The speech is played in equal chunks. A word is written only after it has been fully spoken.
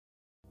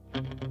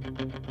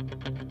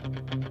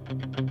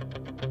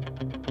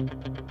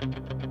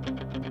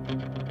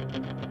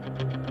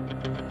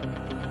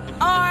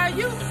Are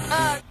you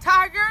a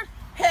tiger?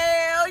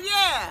 Hell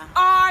yeah!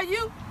 Are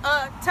you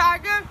a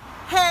tiger?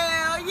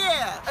 Hell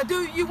yeah!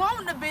 Do you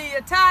want to be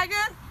a tiger?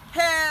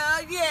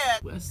 Hell yeah!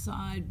 West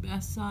side,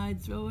 best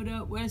side, throw it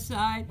up, west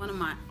side. One of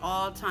my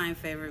all-time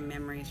favorite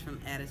memories from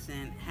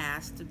Edison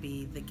has to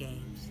be the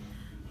games.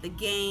 The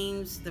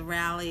games, the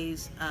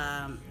rallies,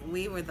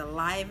 we were the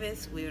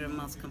livest, we were the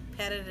most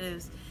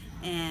competitive,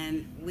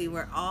 and we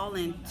were all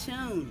in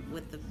tune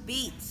with the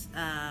beats.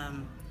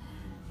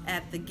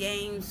 At the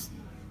games,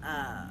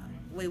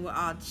 we would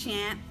all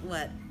chant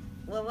what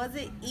was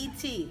it?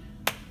 E.T.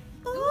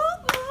 Ooh,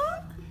 ooh.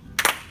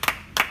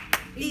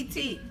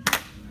 E.T.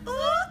 Ooh,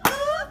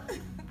 ooh.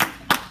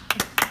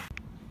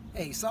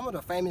 Hey, some of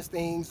the famous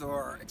things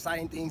or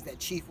exciting things that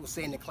Chief will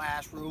say in the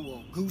classroom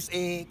will goose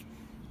egg,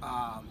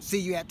 see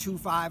you at 2,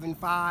 5, and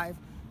 5.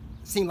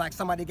 Seemed like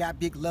somebody got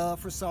big love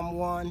for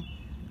someone.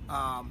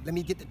 Let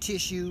me get the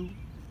tissue.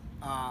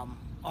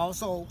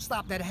 Also,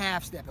 stop that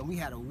half step. And we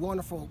had a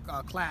wonderful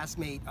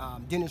classmate,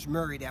 Dennis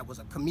Murray, that was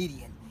a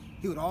comedian.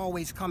 He would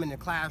always come in the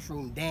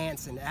classroom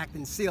dancing,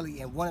 acting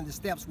silly, and one of the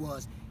steps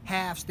was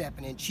half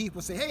stepping. And Chief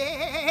would say,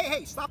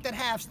 hey, stop that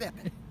half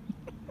stepping.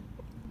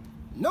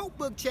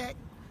 Notebook check,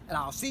 and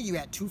I'll see you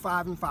at 2,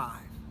 5, and 5.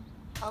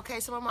 Okay,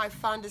 some of my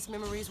fondest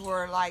memories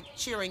were like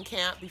cheering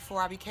camp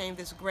before I became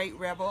this great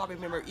rebel. I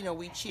remember,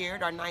 we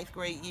cheered our 9th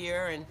grade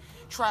year and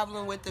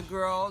traveling with the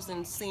girls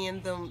and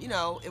seeing them,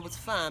 it was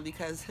fun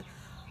because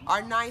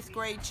our 9th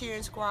grade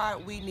cheering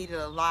squad, we needed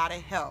a lot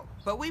of help.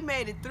 But we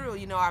made it through,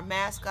 our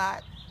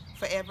mascot,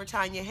 Forever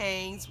Tanya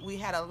Haynes, we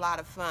had a lot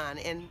of fun.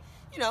 And,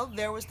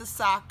 there was the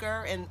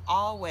soccer and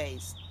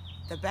always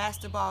the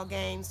basketball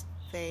games,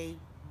 they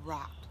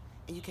rocked.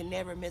 And you can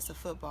never miss a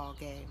football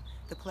game.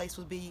 The place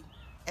would be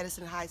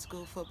Edison High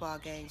School football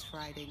games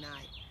Friday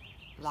night,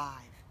 live.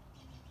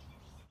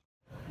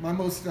 My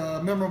most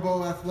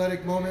memorable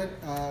athletic moment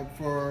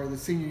for the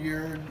senior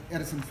year in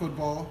Edison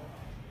football,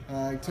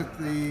 I took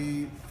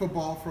the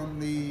football from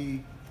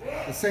the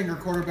Sanger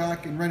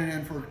quarterback and ran it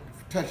in for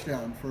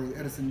touchdown for the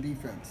Edison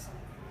defense.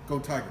 Go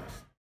Tigers.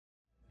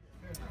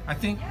 I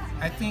think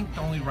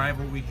the only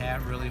rival we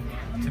had really,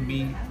 to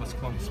me, was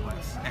Clovis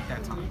West at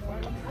that time.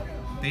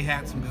 They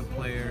had some good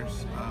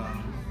players.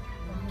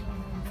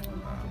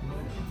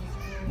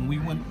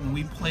 When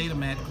we played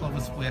them at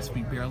Clovis West,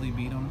 we barely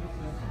beat them.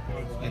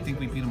 I think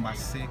we beat them by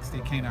 6. They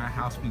came to our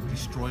house, we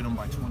destroyed them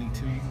by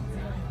 22.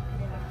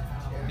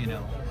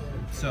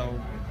 So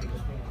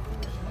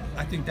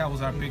I think that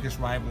was our biggest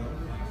rival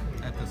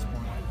at this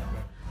point.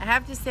 I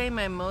have to say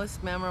my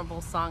most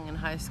memorable song in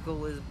high school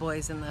was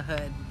Boys in the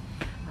Hood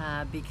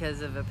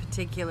because of a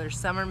particular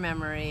summer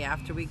memory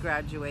after we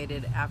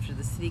graduated, after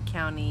the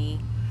city-county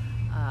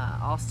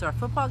all-star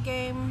football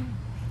game.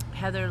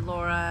 Heather,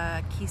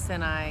 Laura, Keisa,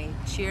 and I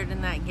cheered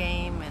in that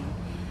game, and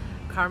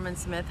Carmen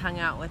Smith hung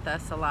out with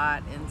us a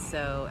lot. And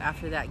so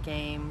after that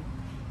game,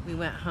 we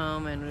went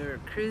home and we were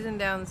cruising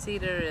down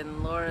Cedar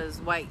in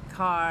Laura's white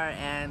car,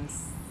 and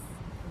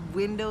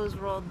windows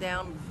rolled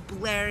down,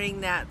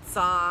 blaring that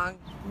song.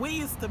 We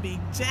used to be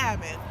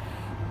jamming.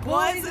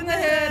 Boys in the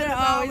hood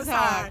are always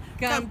hard.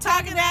 Come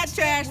talking that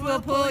trash,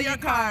 we'll pull your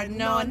card.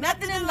 Knowing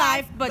nothing in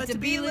life but to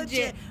be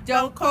legit.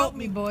 Don't quote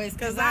me, boys,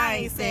 cause I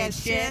ain't said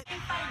shit.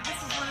 This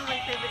is one of my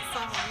favorite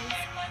songs.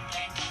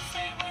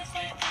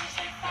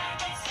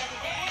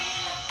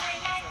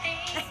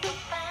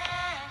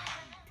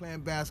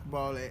 Playing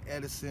basketball at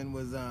Edison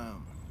was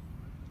an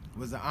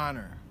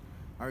honor.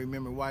 I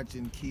remember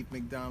watching Keith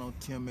McDonald,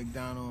 Tim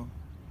McDonald,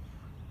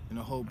 and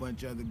a whole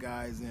bunch of other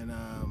guys, and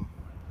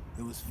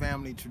it was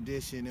family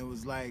tradition. It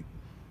was like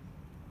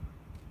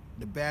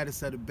the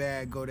baddest of the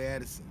bad go to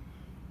Edison.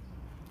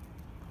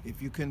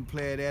 If you couldn't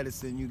play at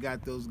Edison, you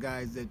got those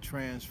guys that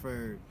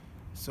transferred.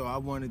 So I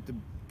wanted to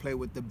play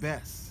with the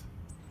best.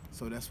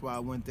 So that's why I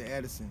went to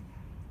Edison.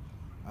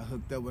 I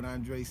hooked up with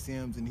Andre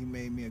Sims, and he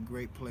made me a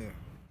great player.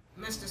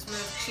 Mr.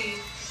 Smith,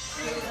 Chief,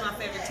 he was my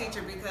favorite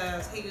teacher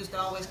because he used to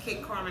always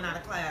kick Carmen out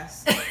of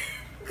class.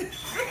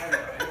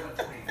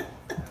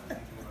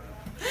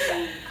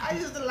 I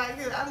used to like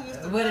it. I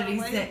used to. What did he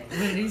say? What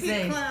did he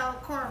say? He clown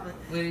Carmen.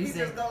 What did he say?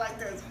 Just go like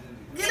this.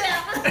 Get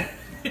out!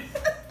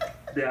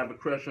 They have a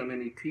crush on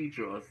any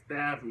teacher or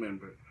staff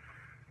member.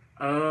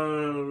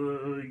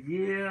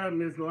 Yeah,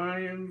 Miss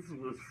Lyons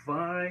was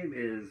fine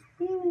as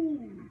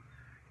whoo.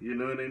 You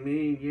know what I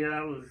mean?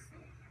 Yeah,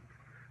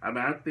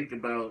 I think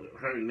about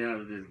her now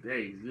to this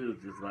day. It was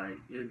just like,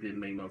 it didn't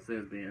make no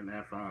sense being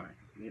that fine,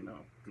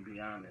 to be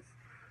honest.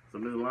 So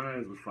Miss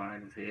Lyons was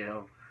fine as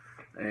hell.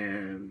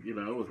 And, it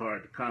was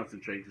hard to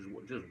concentrate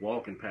just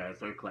walking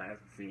past her class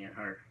and seeing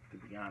her, to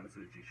be honest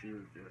with you. She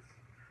was just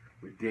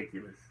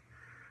ridiculous.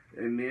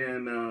 And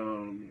then,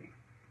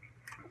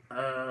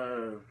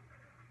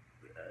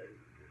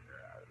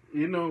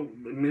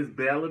 Miss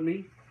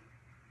Bellamy,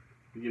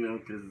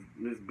 because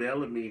Miss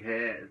Bellamy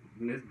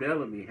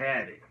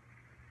had it.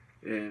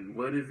 And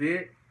what is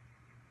it?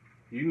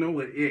 You know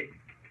what it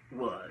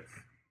was.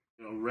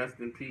 Rest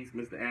in peace,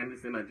 Mr.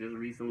 Anderson. I just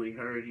recently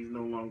heard he's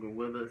no longer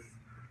with us.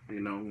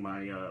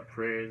 My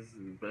prayers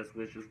and best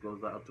wishes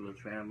goes out to his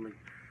family.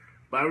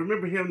 But I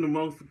remember him the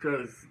most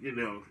because,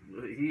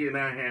 he and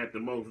I had the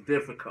most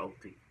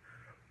difficulty.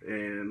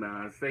 And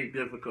I say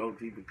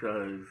difficulty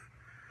because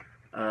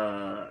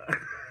on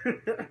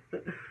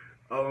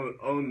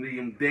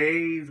the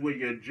days where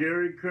your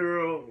jerry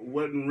curl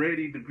wasn't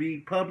ready to be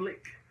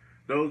public,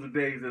 those are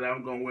days that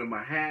I'm going to wear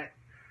my hat.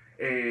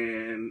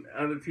 And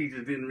other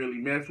teachers didn't really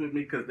mess with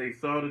me because they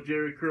saw the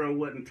jerry curl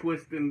wasn't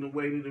twisting the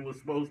way that it was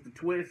supposed to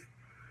twist.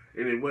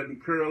 And it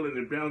wasn't curling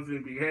and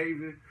bouncing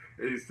behavior.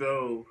 And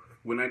so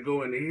when I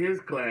go into his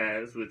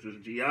class, which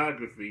was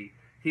geography,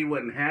 he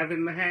wasn't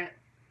having the hat,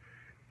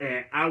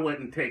 and I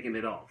wasn't taking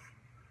it off.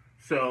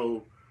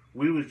 So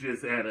we was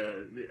just at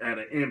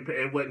an impasse.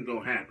 It wasn't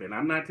gonna happen.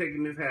 I'm not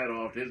taking this hat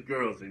off. There's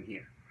girls in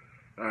here,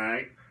 all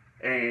right.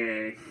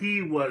 And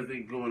he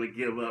wasn't going to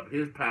give up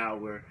his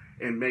power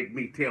and make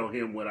me tell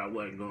him what I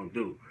wasn't going to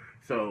do.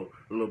 So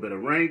a little bit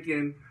of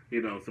ranking,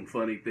 some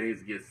funny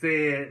things get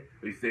said.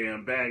 They say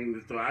I'm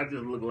bagging. So I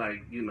just look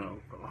like, a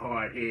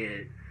hard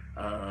head,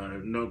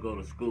 no go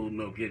to school,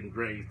 no getting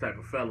grades type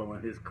of fellow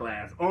in his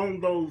class. On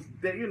those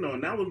days,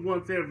 and that was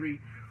once every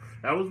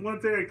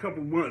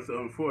couple months,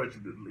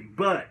 unfortunately.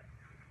 But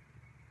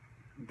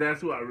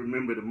that's what I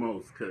remember the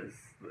most because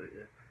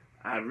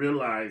I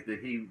realized that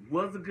he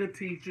was a good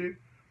teacher,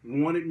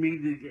 wanted me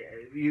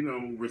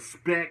to,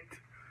 respect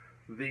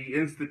the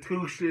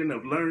institution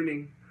of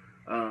learning.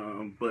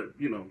 But,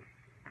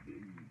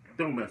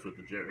 don't mess with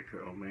the jerry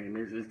curl, man.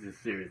 It's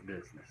just serious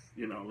business.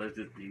 Let's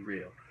just be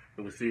real.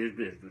 It was serious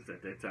business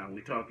at that time.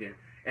 We're talking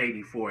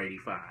 84,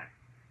 85.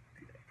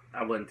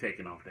 I wasn't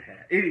taking off the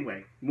hat.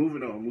 Anyway,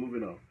 moving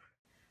on.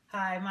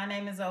 Hi, my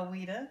name is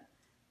Owita.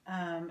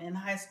 In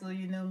high school,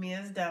 you knew me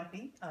as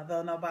Dumpy,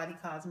 although nobody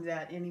calls me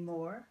that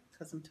anymore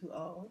because I'm too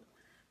old.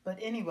 But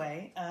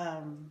anyway,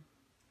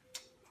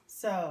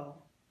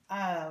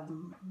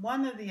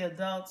 one of the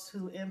adults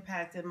who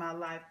impacted my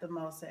life the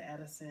most at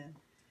Edison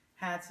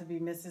had to be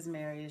Mrs.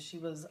 Marius. She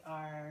was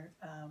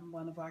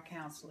one of our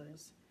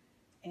counselors.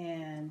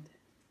 And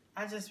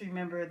I just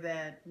remember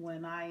that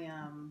when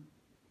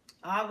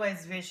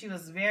she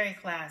was very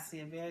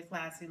classy, a very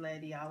classy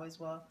lady, always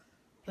well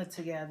put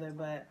together.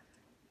 But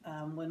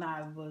when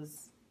I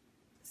was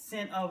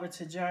sent over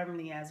to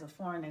Germany as a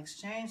foreign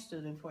exchange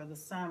student for the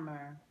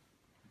summer,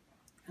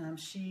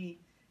 she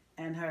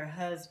and her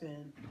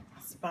husband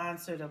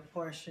sponsored a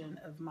portion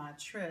of my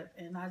trip.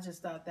 And I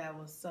just thought that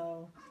was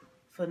so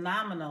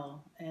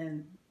phenomenal.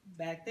 And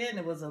back then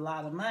it was a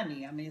lot of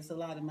money. I mean, it's a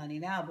lot of money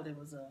now, but it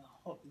was a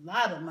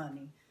lot of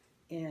money.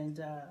 And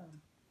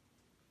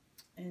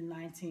in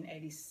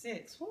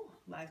 1986,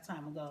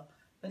 lifetime ago.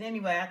 But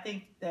anyway, I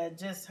think that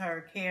just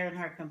her care and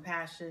her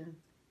compassion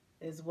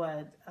is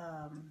what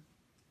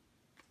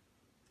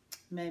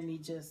made me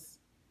just,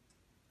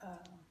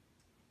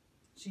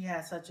 she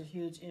had such a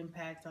huge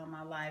impact on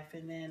my life.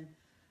 And then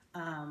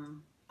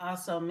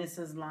also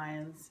Mrs.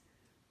 Lyons,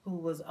 who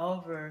was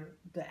over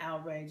the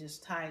Outrageous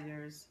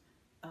Tigers,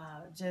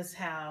 just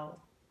how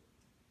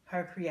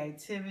her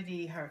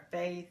creativity, her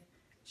faith,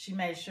 she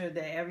made sure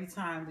that every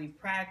time we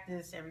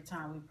practiced, every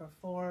time we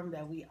performed,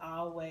 that we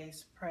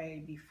always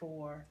prayed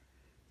before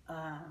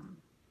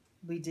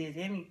we did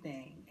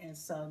anything. And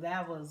so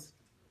that was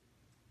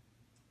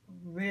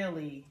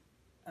really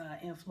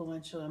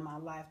influential in my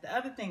life. The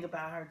other thing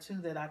about her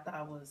too that I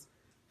thought was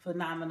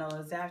phenomenal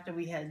is after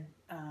we had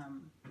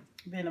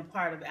been a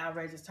part of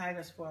Outrageous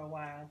Tigers for a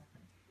while,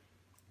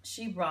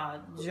 she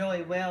brought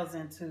Joey Wells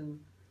into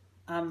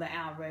the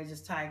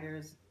Outrageous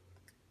Tigers,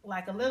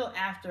 like a little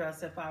after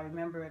us, if I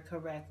remember it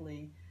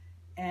correctly.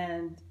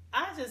 And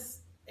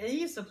it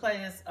used to play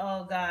this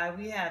old guy.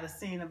 We had a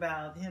scene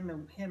about him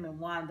and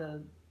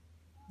Wanda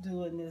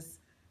doing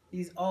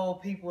these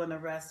old people in the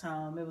rest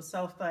home. It was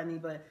so funny,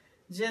 but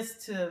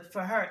just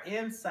for her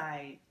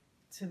insight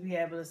to be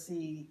able to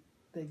see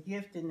the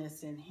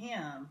giftedness in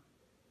him,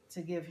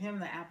 to give him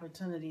the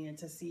opportunity and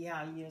to see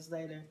how years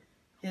later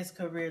his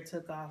career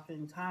took off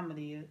in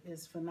comedy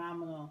is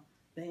phenomenal.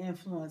 The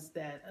influence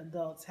that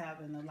adults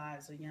have in the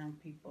lives of young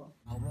people.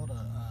 I wrote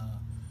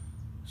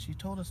she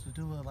told us to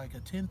do a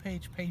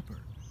 10-page paper.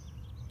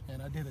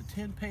 And I did a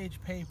 10-page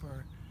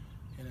paper,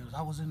 and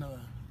I was in the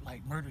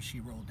Murder, She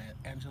Wrote, that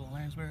Angela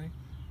Lansbury.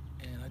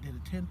 And I did a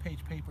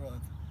 10-page paper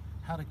of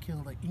how to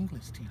kill the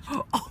English teacher.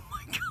 Oh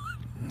my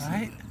God.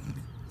 Right?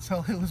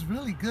 So it was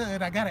really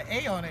good. I got an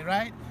A on it,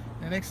 right?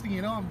 The next thing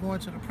you know, I'm going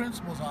to the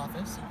principal's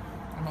office,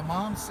 and my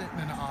mom's sitting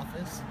in the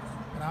office,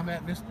 and I'm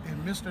and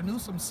Mr.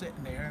 Newsom's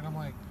sitting there, and I'm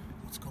like,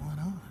 what's going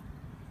on?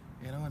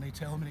 And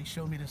they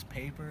show me this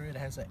paper, it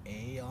has an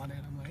A on it.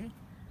 I'm like, hey,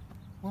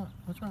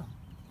 what's wrong?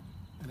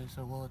 And they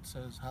said, well, it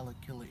says how to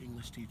kill an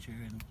English teacher,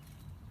 and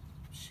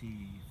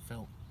she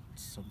felt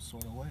some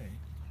sort of way.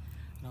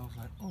 And I was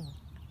like, oh,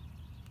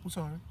 I'm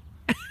sorry.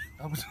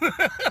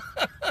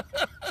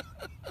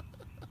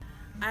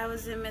 I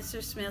was in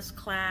Mr. Smith's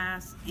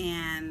class,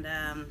 and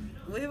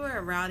we were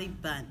a rowdy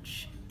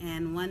bunch.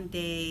 And one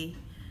day,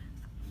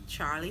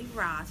 Charlie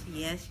Ross,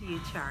 yes,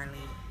 you, Charlie,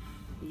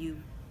 you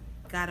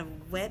got a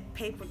wet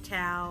paper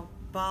towel,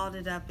 balled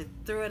it up, and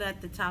threw it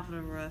at the top of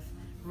the roof,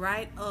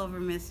 right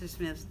over Mr.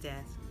 Smith's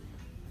desk.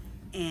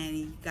 And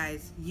you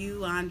guys,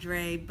 you,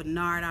 Andre,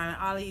 Bernard,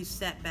 all of you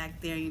sat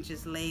back there and you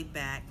just laid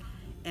back.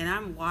 And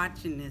I'm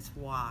watching this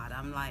wad.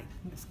 I'm like,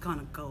 it's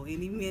gonna go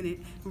any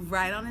minute,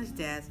 right on his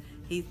desk.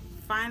 He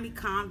finally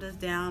calmed us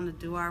down to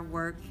do our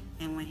work.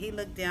 And when he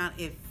looked down,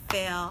 it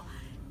fell.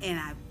 And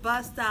I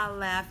bust out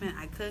laughing.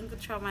 I couldn't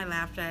control my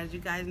laughter. As you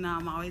guys know,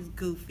 I'm always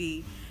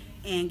goofy.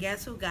 And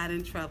guess who got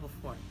in trouble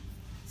for it?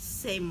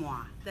 C'est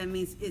moi. That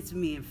means it's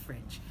me and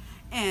French.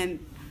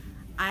 And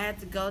I had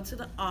to go to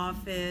the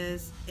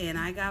office, and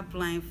I got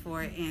blamed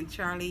for it. And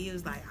Charlie, he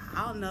was like,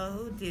 I don't know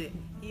who did it.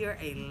 You're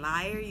a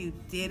liar. You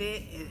did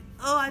it. And,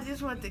 oh, I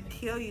just wanted to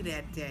kill you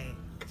that day.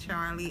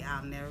 Charlie,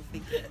 I'll never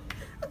forget.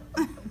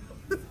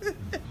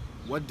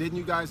 What didn't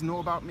you guys know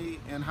about me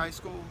in high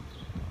school?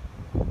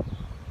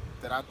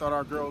 That I thought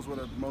our girls were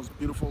the most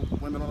beautiful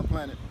women on the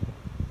planet.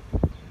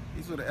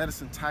 These were the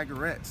Edison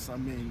Tigerettes. I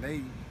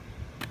mean,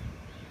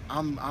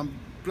 I'm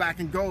black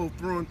and gold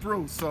through and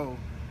through. So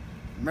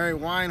Mary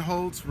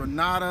Wineholtz,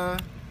 Renata,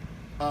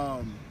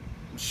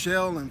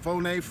 Michelle and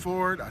Vonay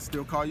Ford. I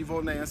still call you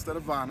Vonay instead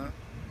of Vanna.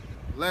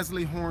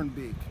 Leslie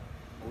Hornbeek,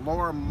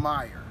 Laura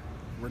Meyer,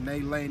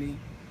 Renee Laney,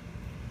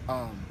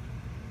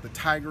 the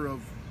Tiger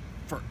of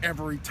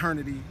Forever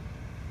Eternity,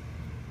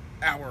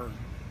 our,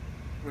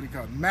 what do you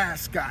call it,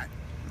 mascot,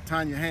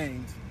 Tanya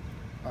Haynes.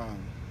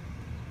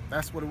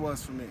 That's what it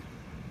was for me.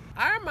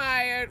 I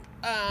admired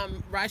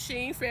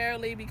Rasheen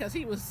Fairley because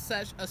he was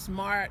such a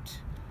smart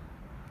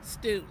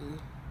student,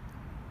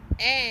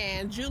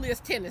 and Julius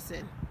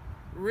Tennyson,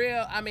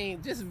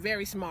 just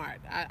very smart.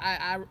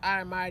 I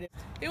admired it.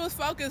 He was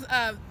focused,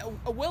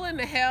 willing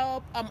to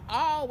help,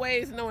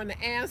 always knowing the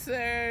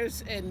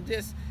answers and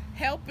just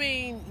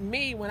helping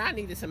me when I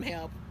needed some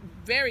help.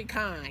 Very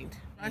kind.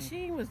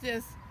 Rasheen was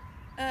just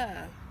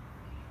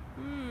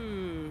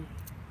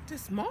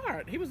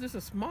smart. He was just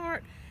a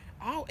smart.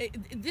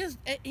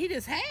 He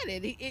just had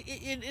it.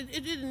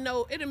 It didn't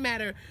know. It didn't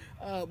matter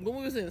when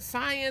we was in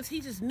science. He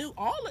just knew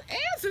all the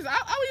answers.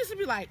 I used to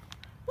be like,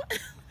 what?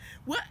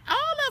 What?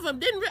 All of them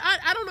didn't.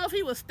 I don't know if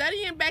he was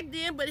studying back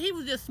then, but he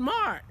was just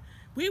smart.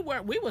 We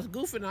was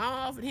goofing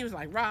off, and he was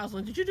like,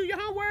 Rosalind, did you do your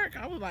homework?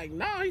 I was like,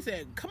 no. He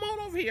said, come on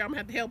over here. I'm gonna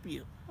have to help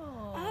you.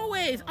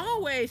 Aww.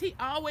 Always. He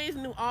always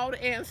knew all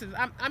the answers.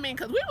 I mean,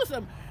 cause we were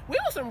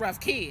some rough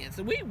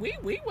kids. We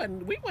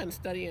wasn't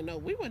studying. No,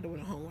 we wasn't doing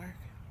the homework.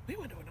 We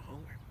weren't doing the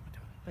homework.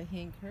 But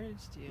he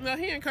encouraged you. No,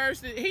 he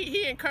encouraged it.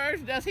 He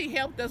encouraged us. He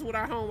helped us with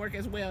our homework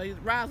as well. He's,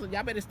 Rosalind,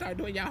 y'all better start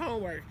doing your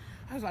homework.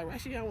 I was like,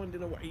 Rashid, I don't want to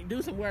do no work. You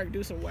do some work.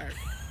 Do some work.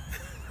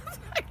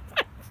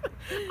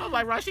 I was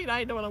like, Rashid, I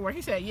ain't doing no work.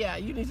 He said, yeah,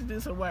 you need to do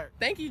some work.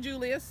 Thank you,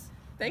 Julius.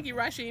 Thank you,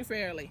 Rashid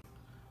Fairley.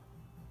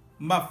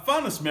 My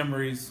fondest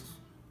memories,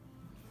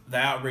 the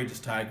Outrageous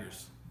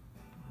Tigers.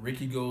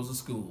 Ricky Goes to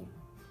School.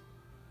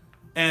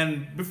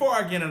 And before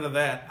I get into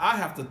that, I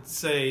have to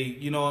say,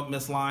 you know what,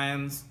 Miss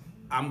Lyons,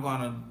 I'm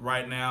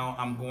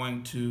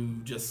going to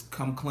just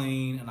come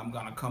clean, and I'm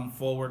gonna come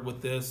forward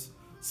with this.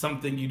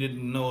 Something you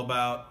didn't know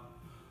about.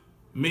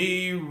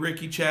 Me,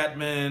 Ricky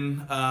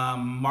Chapman,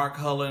 Mark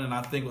Hullen, and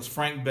I think it was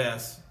Frank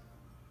Best.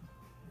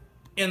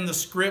 In the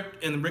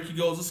script in Ricky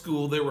Goes to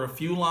School, there were a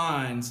few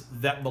lines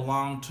that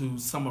belonged to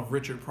some of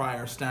Richard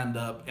Pryor's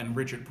stand-up and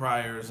Richard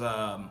Pryor's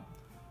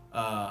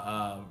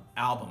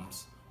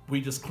albums.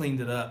 We just cleaned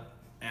it up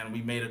and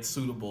we made it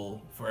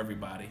suitable for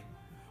everybody.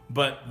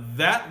 But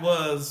that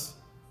was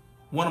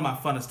one of my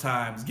funnest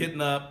times,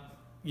 getting up,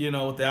 you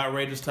know, with the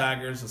Outrageous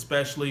Tigers,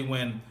 especially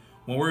when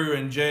we were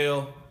in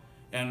jail.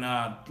 And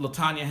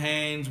LaTanya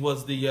Haynes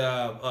was the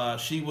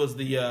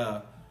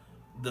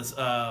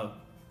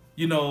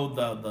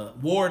the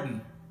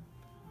warden,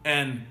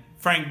 and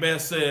Frank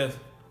Best says,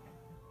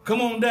 "Come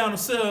on down to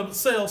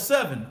cell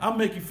 7. I'll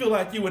make you feel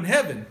like you in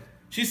heaven."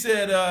 She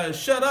said,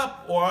 "Shut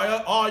up, or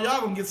all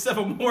y'all gonna get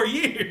 7 more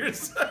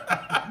years."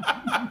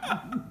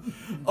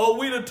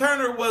 Owita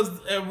Turner was.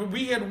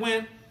 We had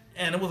went,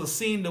 and it was a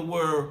scene to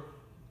where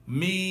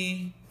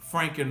me,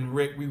 Frank, and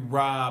Rick, we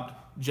robbed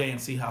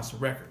J&C House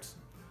of Records.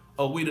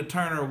 Owita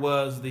Turner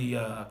was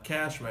the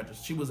cash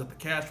register. She was at the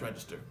cash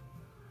register.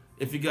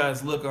 If you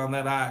guys look on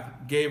that, I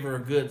gave her a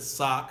good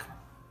sock.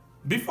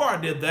 Before I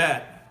did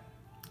that,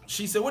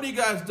 she said, "What are you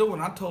guys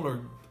doing?" I told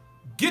her,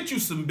 "Get you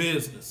some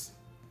business."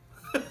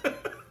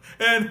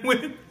 And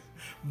when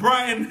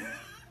Brian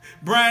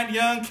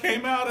Young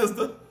came out as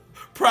the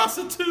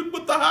prostitute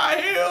with the high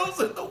heels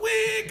and the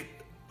wig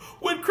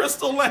with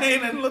Crystal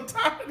Lane and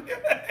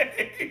LaTanya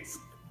Hayes,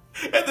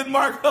 and then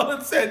Mark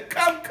Hullen said,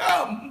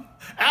 "Come,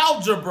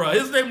 Algebra."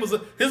 His name was a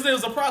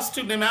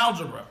prostitute named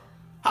Algebra.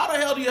 How the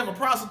hell do you have a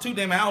prostitute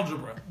named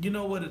Algebra? You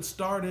know what? It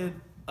started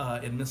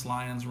in Miss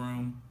Lyons'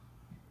 room.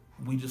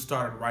 We just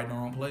started writing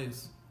our own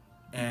plays,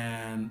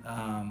 and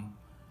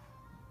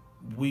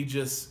we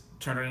just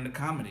turned it into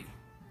comedy,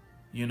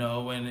 you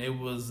know. And it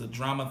was a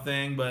drama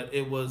thing, but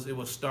it was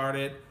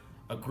started.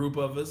 A group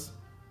of us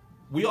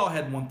we all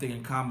had one thing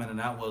in common, and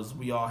that was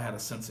we all had a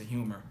sense of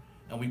humor.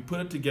 And we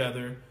put it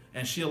together,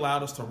 and she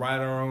allowed us to write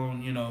our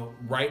own,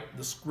 write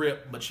the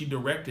script, but she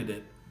directed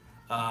it.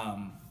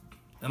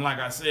 And like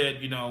I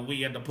said,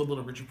 we had to put a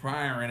little Richard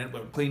Pryor in it,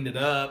 but cleaned it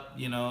up,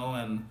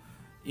 and,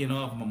 if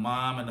my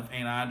mom and if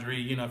Aunt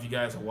Audrey, if you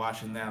guys are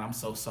watching that, I'm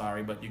so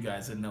sorry, but you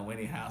guys didn't know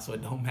anyhow, so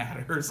it don't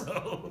matter.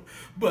 So,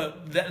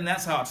 and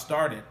that's how it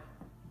started.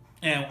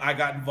 And I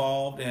got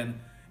involved, and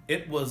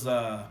it was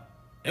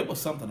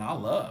something I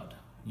loved,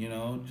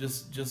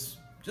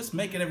 just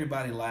making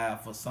everybody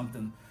laugh was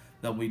something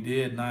that we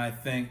did. And I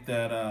think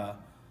that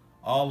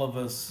all of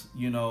us,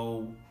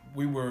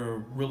 we were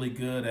really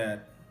good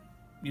at,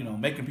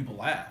 making people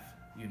laugh,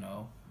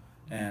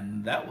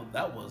 and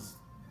that was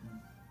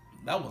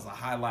a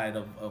highlight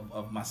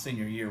of my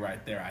senior year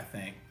right there, I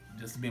think,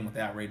 just being with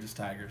the Outrageous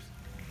Tigers.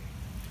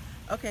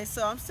 Okay,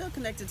 so I'm still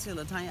connected to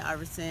LaTanya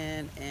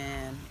Iverson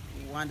and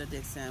Wanda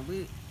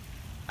Dixon.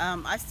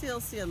 I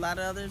still see a lot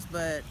of others,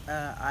 but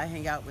I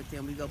hang out with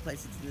them. We go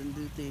places and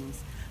do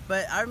things.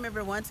 But I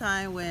remember one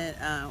time when,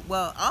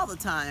 all the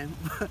time,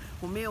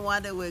 when me and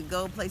Wanda would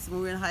go places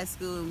when we were in high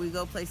school, and we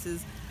go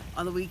places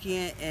on the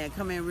weekend and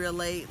come in real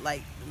late,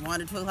 like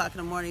 1 or 2 o'clock in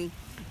the morning,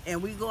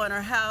 and we go in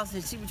her house,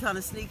 and she be trying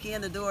to sneak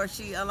in the door.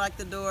 She unlock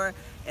the door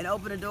and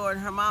open the door, and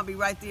her mom be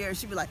right there, and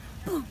she be like,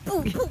 boom,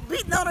 boom, boom,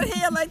 beating on her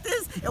head like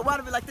this, and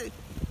Wanda be like this.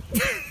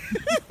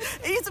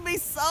 It used to be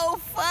so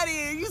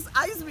funny.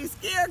 I used to be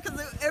scared because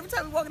every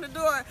time we walk in the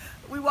door,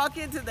 we walk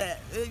into that.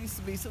 It used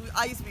to be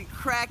I used to be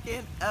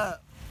cracking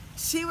up.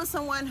 She was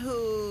someone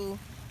who,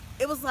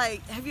 it was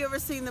like, have you ever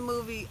seen the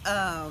movie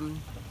Ferris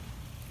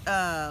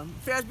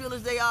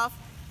Bueller's Day Off?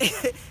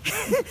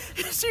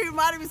 She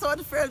reminded me so much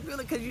of Ferris Bueller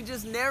because you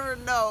just never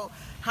know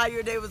how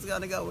your day was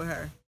going to go with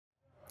her.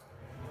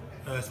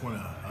 I just want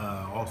to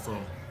also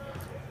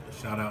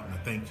shout out and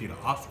thank you to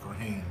Oscar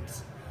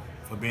Haynes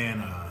for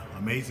being an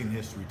amazing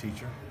history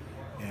teacher,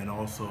 and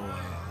also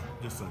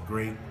just a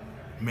great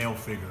male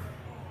figure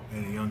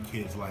in a young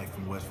kid's life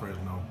in West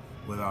Fresno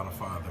without a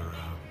father.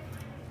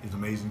 He's an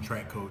amazing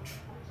track coach,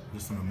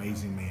 just an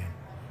amazing man.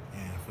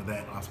 And for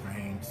that, Oscar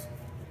Haynes,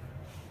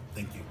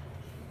 thank you.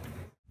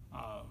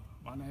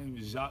 My name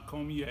is Jacques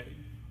Comier.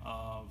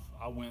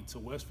 I went to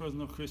West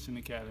Fresno Christian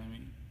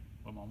Academy,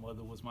 where my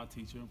mother was my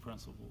teacher and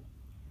principal.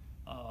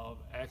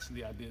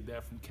 Actually, I did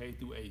that from K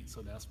through 8,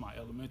 so that's my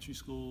elementary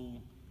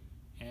school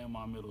and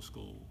my middle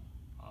school.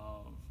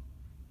 I'm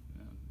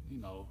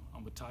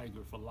a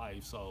Tiger for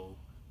life, so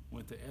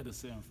went to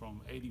Edison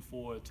from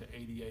 84 to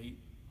 88.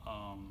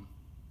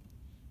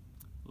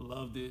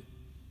 Loved it.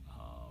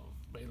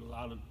 Made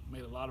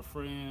a lot of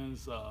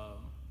friends, a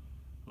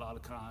lot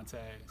of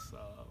contacts.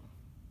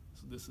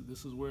 So this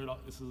is where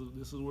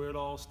it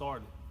all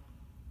started.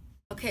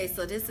 Okay,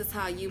 so this is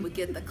how you would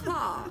get the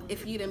call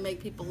if you didn't make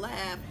people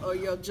laugh or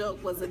your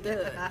joke wasn't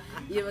good.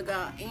 You would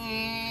go,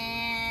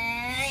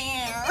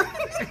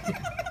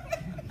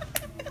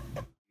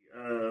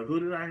 who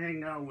did I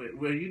hang out with?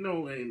 Well,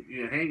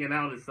 hanging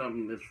out is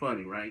something that's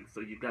funny, right?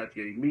 So you got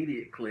your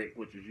immediate clique,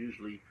 which is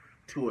usually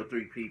 2 or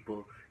 3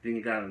 people. Then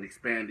you got an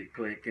expanded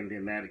clique, and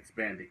then that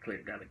expanded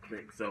clique got a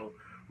clique. So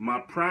my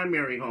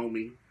primary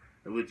homie,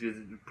 which is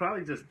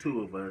probably just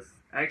 2 of us,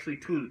 actually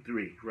 2 to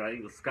 3, right?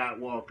 It was Scott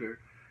Walker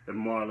and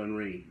Marlon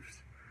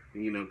Reeves,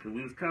 because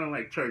we was kind of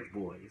like church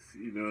boys,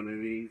 you know what I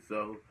mean?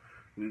 So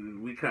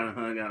we kind of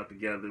hung out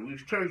together. We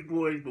was church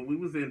boys, but we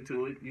was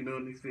into it, you know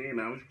what I'm saying?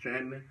 I was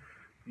trying to,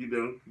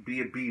 be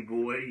a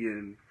B-boy,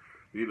 and,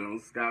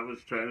 Scott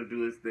was trying to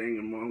do his thing,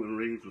 and Marlon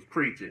Reeves was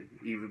preaching,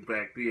 even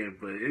back then.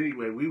 But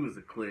anyway, we was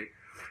a clique.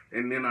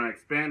 And then our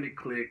expanded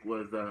clique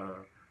was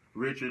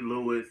Richard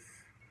Lewis,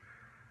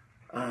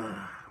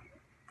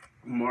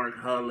 Mark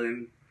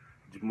Hullen,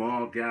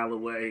 Jamal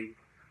Galloway,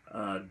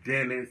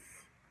 Dennis,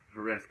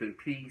 rest in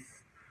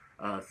peace,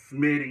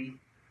 Smitty.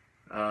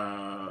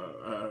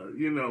 I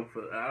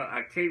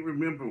can't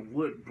remember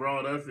what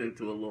brought us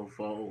into a little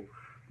fold,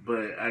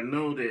 but I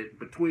know that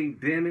between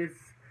Dennis,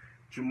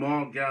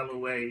 Jamal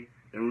Galloway,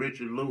 and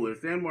Richard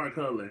Lewis, and Mark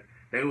Hullen,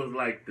 they was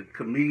like the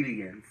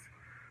comedians.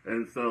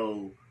 And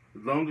so,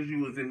 as long as you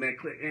was in that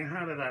clique, and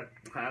how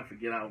I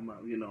forget out my,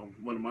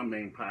 one of my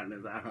main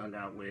partners I hung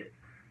out with,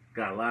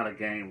 got a lot of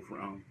game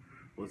from,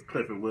 was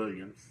Clifford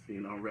Williams.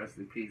 Rest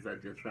in peace. I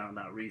just found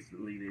out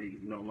recently that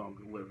he's no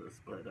longer with us.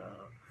 But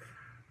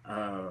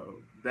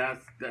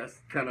that's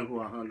kind of who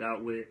I hung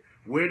out with.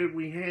 Where did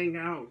we hang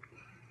out?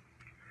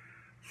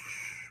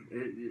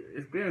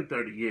 It's been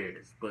 30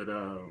 years, but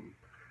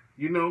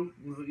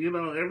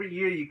every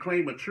year you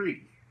claim a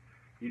tree.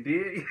 You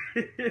did?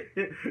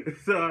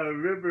 So I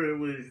remember it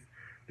was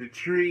the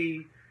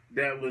tree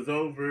that was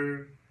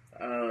over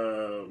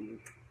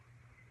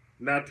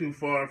not too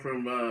far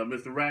from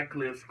Mr.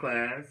 Ratcliffe's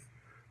class,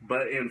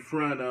 but in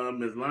front of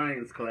Ms.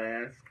 Lyons'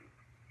 class.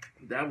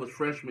 That was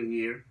freshman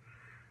year.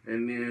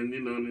 And then,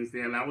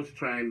 I was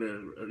trying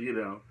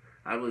to,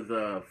 I was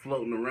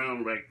floating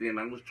around back then.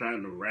 I was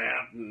trying to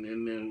rap, and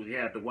then we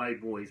had the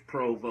white boys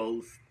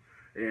provost,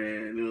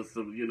 and it was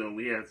some,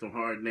 we had some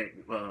hard neck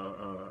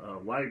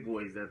white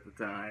boys at the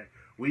time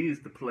we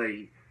used to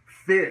play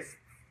fists,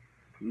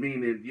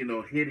 meaning, you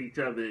know, hit each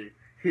other,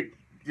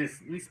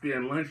 we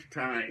spend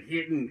lunchtime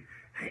hitting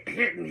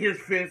his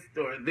fist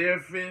or their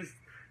fist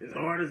as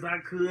hard as I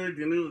could,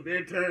 and it was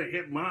their turn to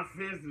hit my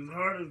fist as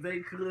hard as they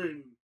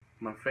could.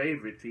 My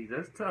favorite teacher,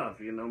 that's tough,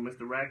 you know,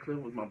 Mr.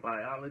 Radcliffe was my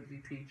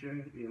biology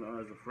teacher, you know,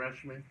 as a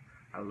freshman.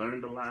 I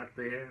learned a lot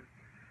there.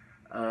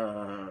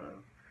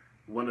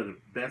 One of the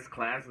best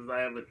classes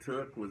I ever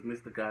took was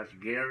Mr.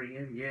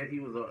 Goshgarian. Yeah, he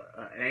was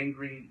a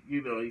angry,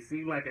 you know, he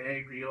seemed like an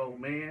angry old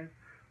man,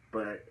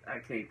 but I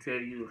can't tell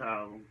you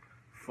how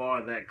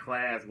far that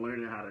class,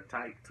 learning how to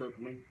type, took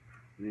me.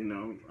 You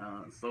know,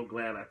 so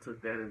glad I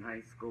took that in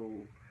high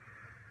school.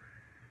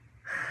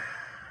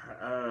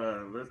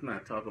 Let's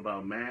not talk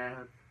about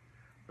math.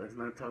 Let's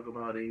not talk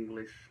about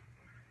English.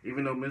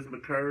 Even though Miss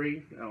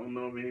McCurry, I don't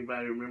know if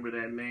anybody remember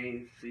that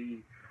name,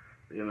 she,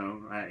 you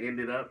know, I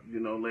ended up, you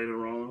know,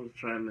 later on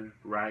trying to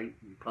write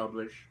and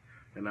publish.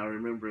 And I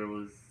remember it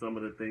was some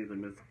of the things that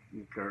Miss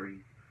McCurry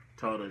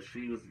taught us.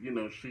 She was, you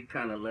know, she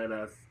kind of let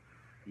us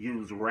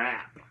use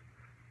rap,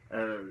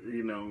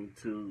 you know,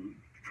 to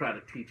try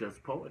to teach us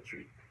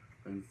poetry.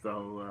 And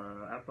so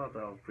I thought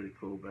that was pretty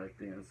cool back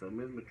then. So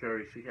Ms.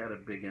 McCurry, she had a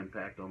big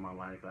impact on my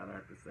life, I'd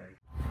have to say.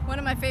 One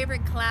of my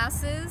favorite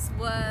classes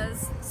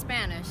was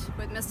Spanish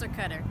with Mr.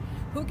 Cutter.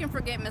 Who can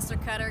forget Mr.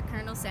 Cutter,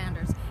 Colonel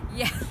Sanders?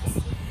 Yes.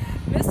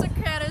 Mr.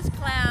 Cutter's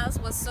class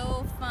was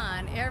so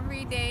fun.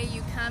 Every day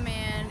you come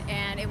in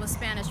and it was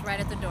Spanish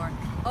right at the door.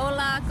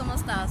 Hola, ¿cómo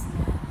estás?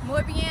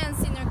 Muy bien,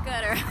 señor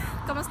Cutter.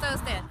 ¿Cómo está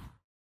usted?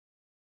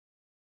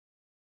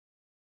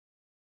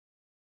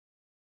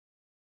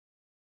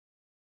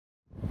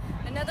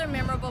 Another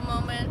memorable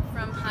moment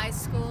from high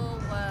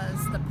school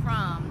was the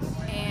prom,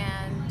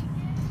 and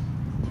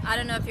I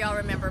don't know if y'all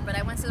remember, but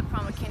I went to the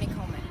prom with Kenny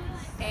Coleman,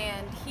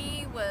 and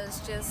he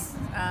was just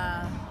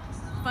a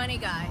funny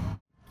guy.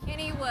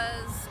 Kenny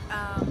was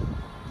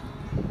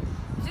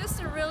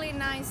just a really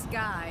nice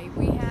guy.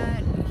 We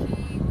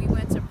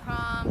went to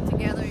prom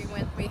together,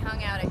 we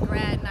hung out at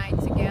grad night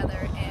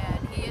together,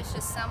 and he is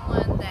just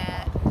someone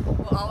that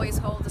will always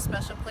hold a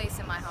special place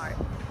in my heart.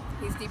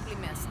 He's deeply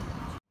missed.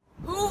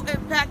 Who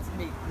impacted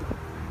me?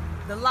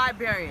 The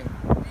librarian.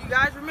 Do you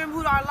guys remember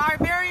who our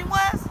librarian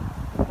was?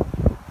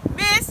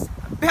 Miss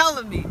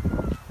Bellamy.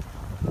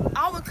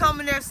 I would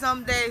come in there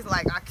some days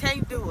like, I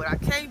can't do it,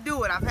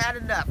 I've had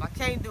enough, I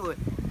can't do it.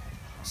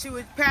 She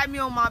would pat me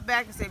on my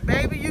back and say,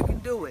 baby, you can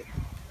do it.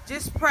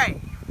 Just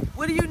pray.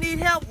 What do you need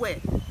help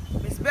with?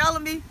 Miss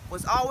Bellamy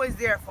was always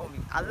there for me.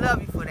 I love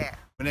you for that.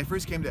 When I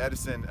first came to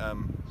Edison,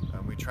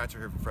 we transferred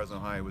here from Fresno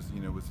High. It was,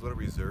 you know, was a little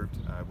reserved.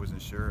 I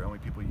wasn't sure. Only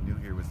people you knew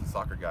here was the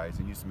soccer guys,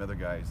 and knew some other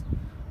guys.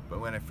 But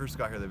when I first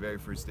got here the very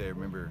first day, I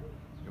remember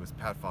it was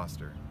Pat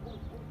Foster,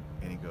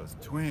 and he goes,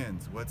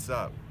 "Twins, what's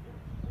up?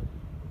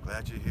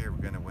 Glad you're here.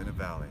 We're gonna win a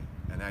valley."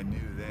 And I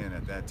knew then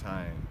at that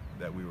time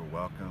that we were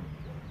welcome,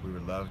 we were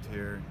loved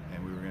here,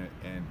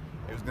 and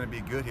it was gonna be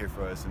good here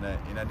for us. And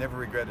I never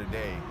regret a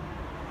day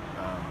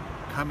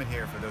coming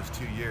here for those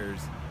 2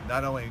 years.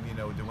 Not only, you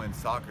know, to win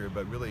soccer,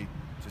 but really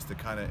just to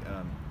kind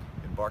of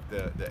embark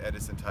the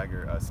Edison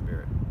Tiger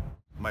spirit.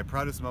 My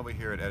proudest moment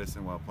here at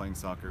Edison while playing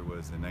soccer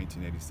was in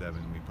 1987.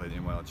 We played the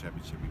NYL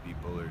Championship. We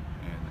beat Bullard,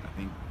 and I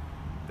think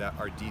that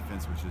our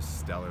defense was just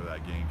stellar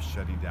that game,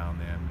 shutting down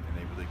them, and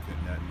they really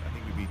couldn't. I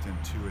think we beat them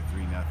 2 or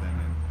 3-0,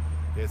 and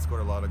they had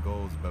scored a lot of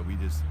goals, but we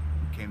just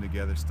came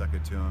together, stuck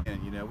it to them.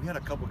 And you know, we had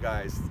a couple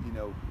guys, you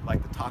know,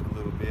 like to talk a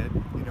little bit.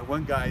 You know,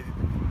 one guy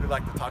who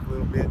liked to talk a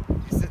little bit,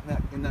 he's sitting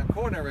in that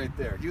corner right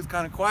there. He was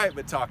kind of quiet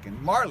but talking.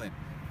 Marlon,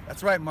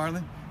 that's right,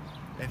 Marlon.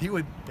 And he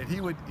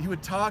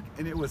would talk,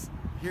 and it was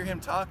hear him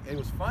talk, and it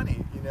was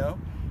funny, you know.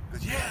 He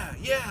goes,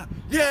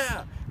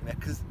 yeah,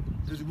 because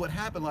what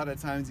happened a lot of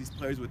times, these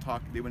players would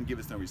talk, they wouldn't give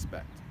us no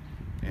respect,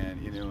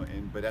 and you know,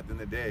 but at the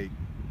end of the day,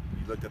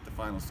 you looked at the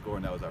final score,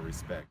 and that was our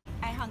respect.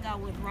 I hung out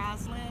with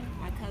Rosalind,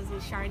 my cousin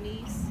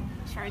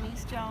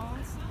Charnice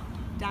Jones,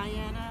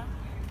 Diana,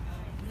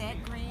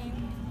 Ned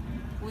Green.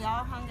 We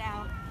all hung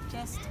out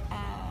just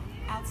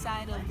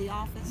outside of the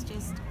office,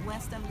 just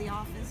west of the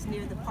office,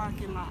 near the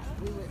parking lot.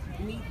 We would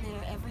meet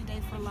there every day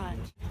for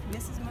lunch.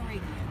 Mrs.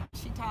 Marigian,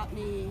 she taught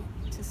me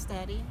to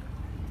study,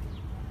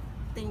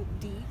 think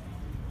deep,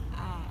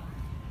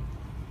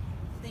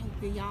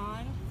 think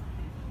beyond,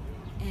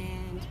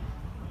 and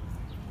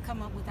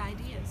come up with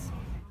ideas.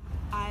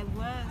 I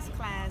was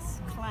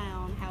class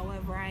clown,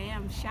 however, I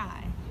am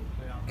shy.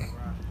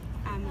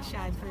 I'm a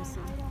shy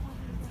person.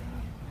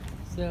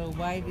 So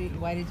why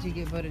did you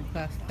get voted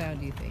class clown,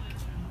 do you think?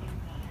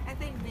 I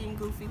think being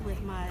goofy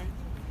with my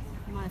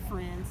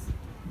friends,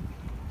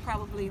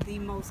 probably the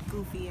most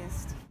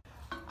goofiest.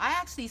 I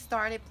actually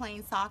started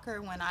playing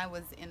soccer when I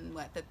was in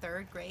the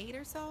 3rd grade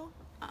or so,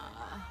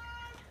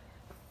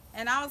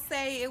 and I'll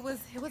say it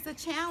was a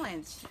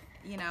challenge.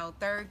 You know,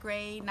 3rd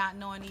grade, not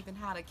knowing even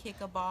how to kick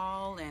a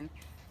ball, and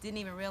didn't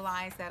even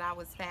realize that I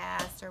was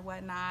fast or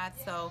whatnot.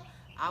 So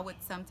I would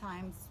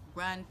sometimes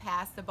run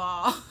past the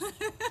ball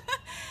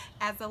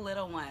as a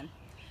little one.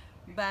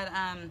 But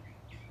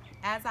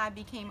as I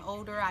became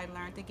older, I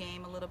learned the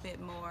game a little bit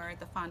more,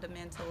 the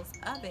fundamentals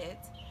of it,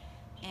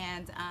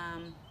 and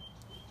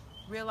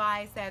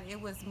realized that it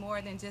was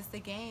more than just a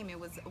game. It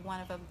was one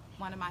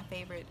of my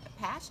favorite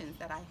passions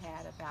that I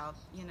had about,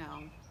 you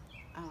know,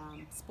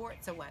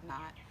 sports or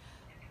whatnot.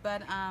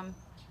 But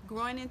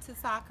growing into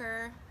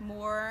soccer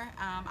more,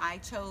 I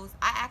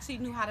actually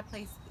knew how to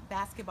play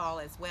basketball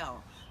as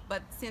well.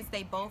 But since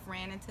they both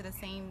ran into the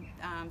same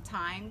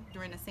time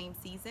during the same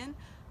season,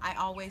 I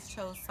always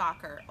chose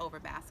soccer over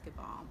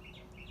basketball.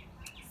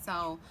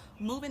 So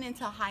moving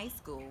into high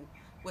school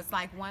was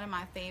like one of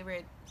my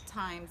favorite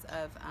times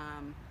of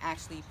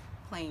actually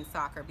playing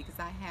soccer, because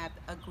I had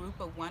a group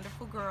of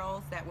wonderful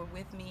girls that were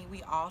with me.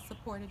 We all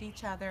supported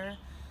each other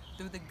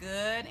through the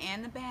good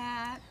and the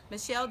bad.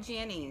 Michelle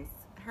Jennings,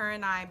 her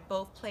and I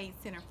both played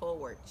center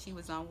forward. She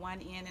was on one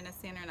end in the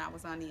center and I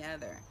was on the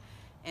other.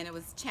 And it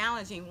was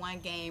challenging one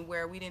game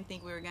where we didn't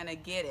think we were gonna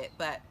get it,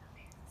 but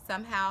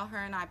somehow her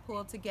and I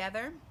pulled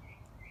together.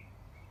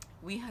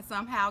 We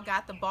somehow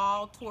got the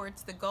ball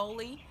towards the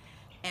goalie,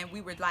 and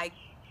we were like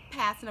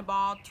passing the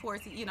ball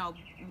towards, you know,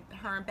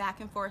 her back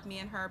and forth, me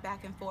and her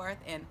back and forth,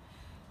 and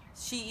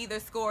she either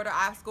scored or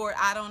I scored,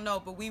 I don't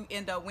know, but we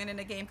ended up winning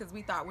the game because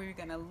we thought we were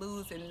gonna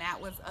lose, and that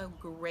was a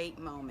great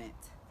moment.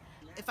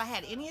 If I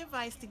had any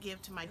advice to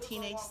give to my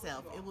teenage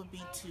self, it would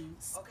be to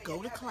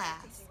go to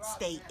class,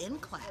 stay in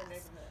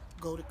class,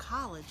 go to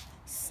college,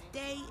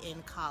 stay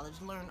in college,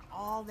 learn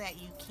all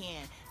that you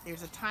can.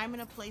 There's a time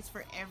and a place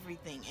for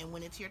everything, and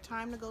when it's your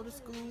time to go to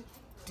school,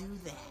 do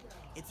that.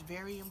 It's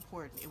very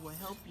important. It will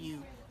help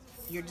you.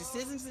 Your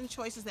decisions and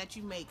choices that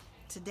you make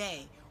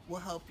today will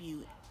help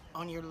you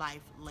on your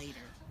life later.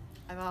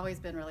 I've always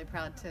been really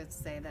proud to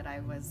say that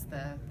I was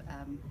the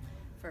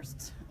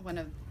one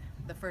of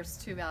the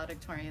first two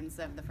valedictorians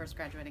of the first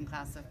graduating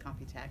class of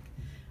Computech.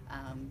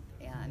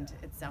 And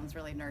it sounds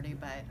really nerdy,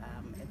 but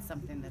it's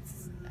something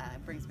that's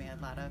brings me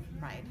a lot of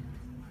pride.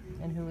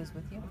 And who was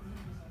with you?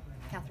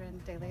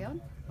 Catherine De Leon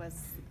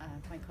was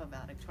my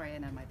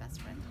co-valedictorian and my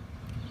best friend.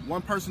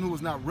 One person who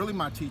was not really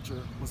my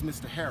teacher was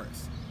Mr.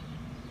 Harris.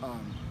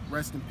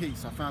 Rest in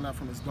peace. I found out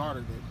from his daughter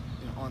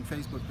that, you know, on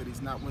Facebook that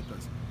he's not with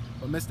us.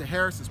 But Mr.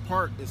 Harris is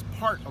part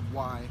of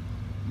why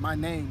my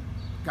name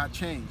got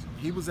changed.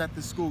 He was at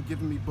this school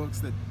giving me books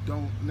that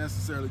don't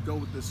necessarily go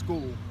with this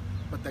school,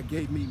 but that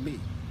gave me me.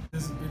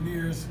 This is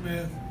Veneer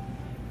Smith.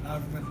 I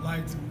would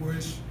like to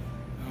wish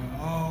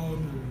all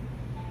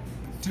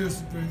the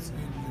participants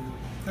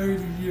in the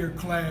 30-year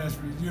class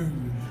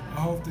reunion.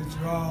 I hope that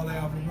you all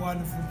have a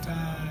wonderful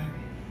time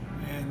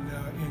and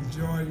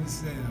enjoy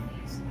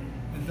yourselves.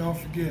 And don't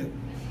forget,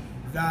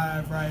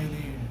 dive right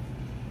in.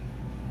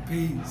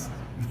 Peace.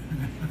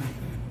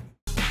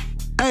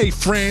 Hey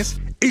friends,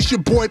 it's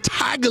your boy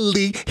Tiger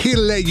Lee here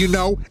to let you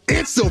know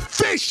it's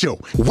official.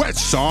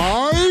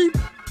 Westside